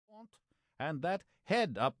and that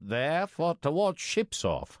head up there for to watch ships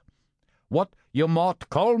off. What you mought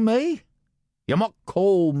call me? You mought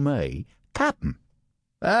call me Cap'n.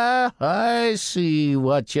 Ah, I see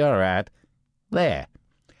what you're at. There."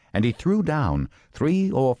 And he threw down 3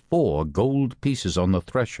 or 4 gold pieces on the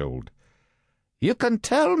threshold. "You can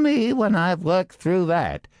tell me when I've worked through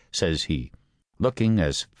that," says he, looking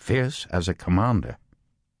as fierce as a commander.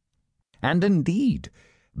 And indeed,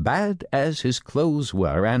 bad as his clothes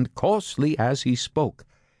were, and coarsely as he spoke,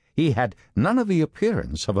 he had none of the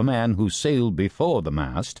appearance of a man who sailed before the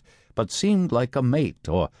mast, but seemed like a mate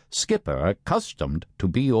or skipper accustomed to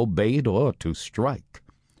be obeyed or to strike.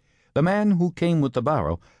 The man who came with the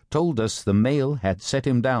barrow told us the mail had set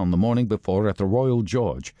him down the morning before at the Royal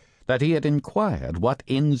George, that he had inquired what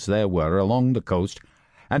inns there were along the coast,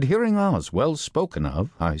 and hearing ours well spoken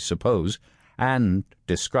of, I suppose, and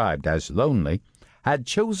described as lonely, had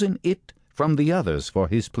chosen it from the others for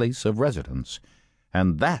his place of residence,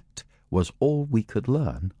 and that was all we could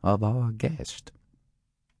learn of our guest.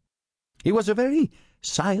 He was a very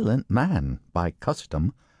silent man by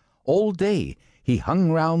custom. All day he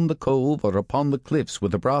hung round the cove or upon the cliffs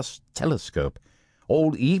with a brass telescope.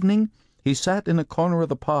 All evening he sat in a corner of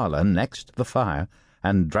the parlour next the fire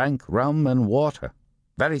and drank rum and water,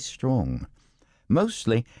 very strong.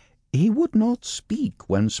 Mostly he would not speak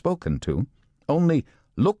when spoken to, only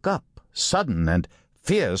look up sudden and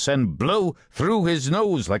fierce and blow through his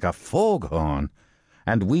nose like a foghorn,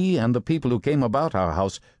 and we and the people who came about our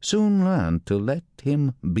house soon learned to let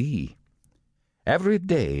him be. Every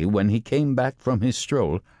day when he came back from his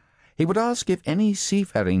stroll, he would ask if any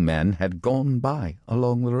seafaring men had gone by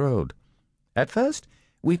along the road. At first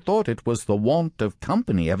we thought it was the want of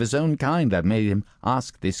company of his own kind that made him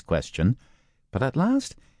ask this question, but at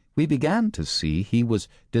last we began to see he was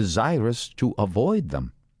desirous to avoid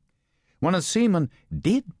them. When a seaman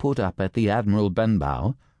did put up at the Admiral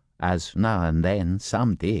Benbow, as now and then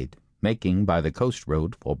some did, making by the coast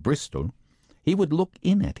road for Bristol, he would look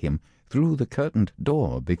in at him through the curtained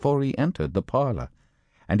door before he entered the parlour,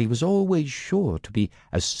 and he was always sure to be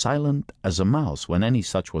as silent as a mouse when any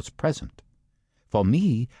such was present. For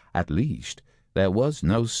me, at least, there was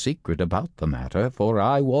no secret about the matter, for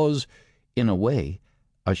I was, in a way,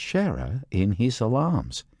 a sharer in his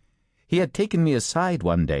alarms. He had taken me aside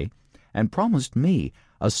one day and promised me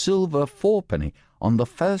a silver 4penny on the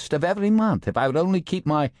 1st of every month if I would only keep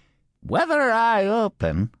my weather eye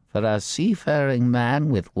open for a seafaring man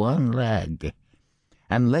with one leg,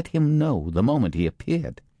 and let him know the moment he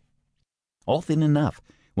appeared. Often enough,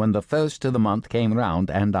 when the 1st of the month came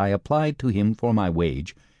round and I applied to him for my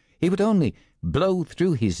wage, he would only blow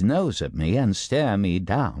through his nose at me and stare me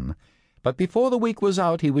down, but before the week was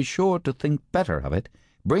out he was sure to think better of it,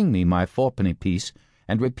 bring me my 4penny piece,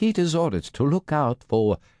 and repeat his orders to look out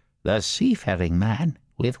for the seafaring man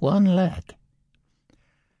with one leg.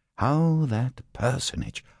 How that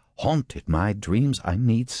personage haunted my dreams I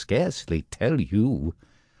need scarcely tell you.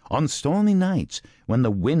 On stormy nights, when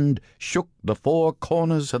the wind shook the 4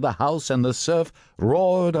 corners of the house and the surf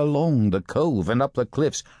roared along the cove and up the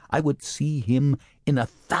cliffs, I would see him in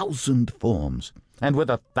 1,000 forms, and with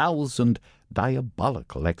 1,000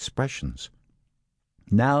 diabolical expressions.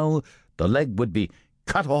 Now the leg would be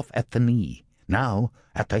cut off at the knee, now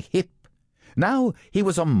at the hip. Now he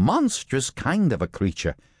was a monstrous kind of a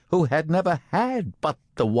creature, who had never had but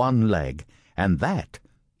the one leg, and that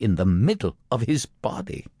in the middle of his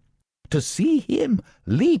body. To see him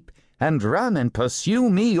leap and run and pursue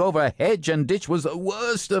me over hedge and ditch was the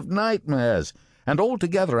worst of nightmares, and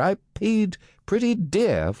altogether I paid pretty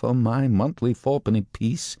dear for my monthly 4penny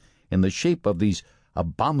piece in the shape of these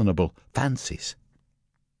abominable fancies.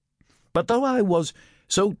 But though I was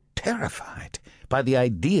so terrified by the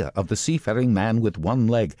idea of the seafaring man with one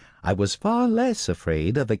leg, I was far less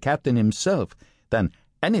afraid of the captain himself than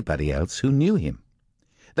anybody else who knew him.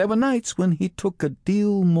 There were nights when he took a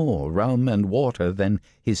deal more rum and water than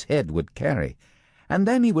his head would carry, and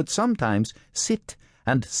then he would sometimes sit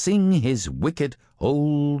and sing his wicked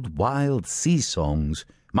old wild sea-songs,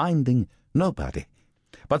 minding nobody.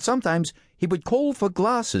 But sometimes he would call for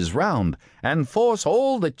glasses round and force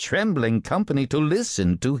all the trembling company to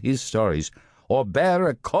listen to his stories, or bear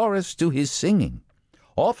a chorus to his singing.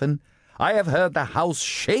 Often I have heard the house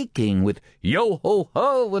shaking with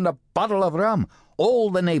yo-ho-ho and a bottle of rum,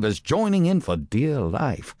 all the neighbors joining in for dear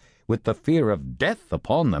life, with the fear of death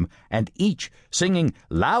upon them, and each singing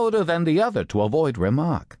louder than the other to avoid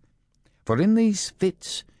remark. For in these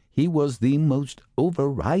fits he was the most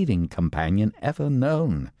overriding companion ever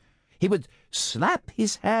known. He would slap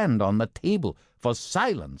his hand on the table for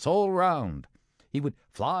silence all round. He would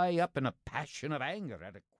fly up in a passion of anger at a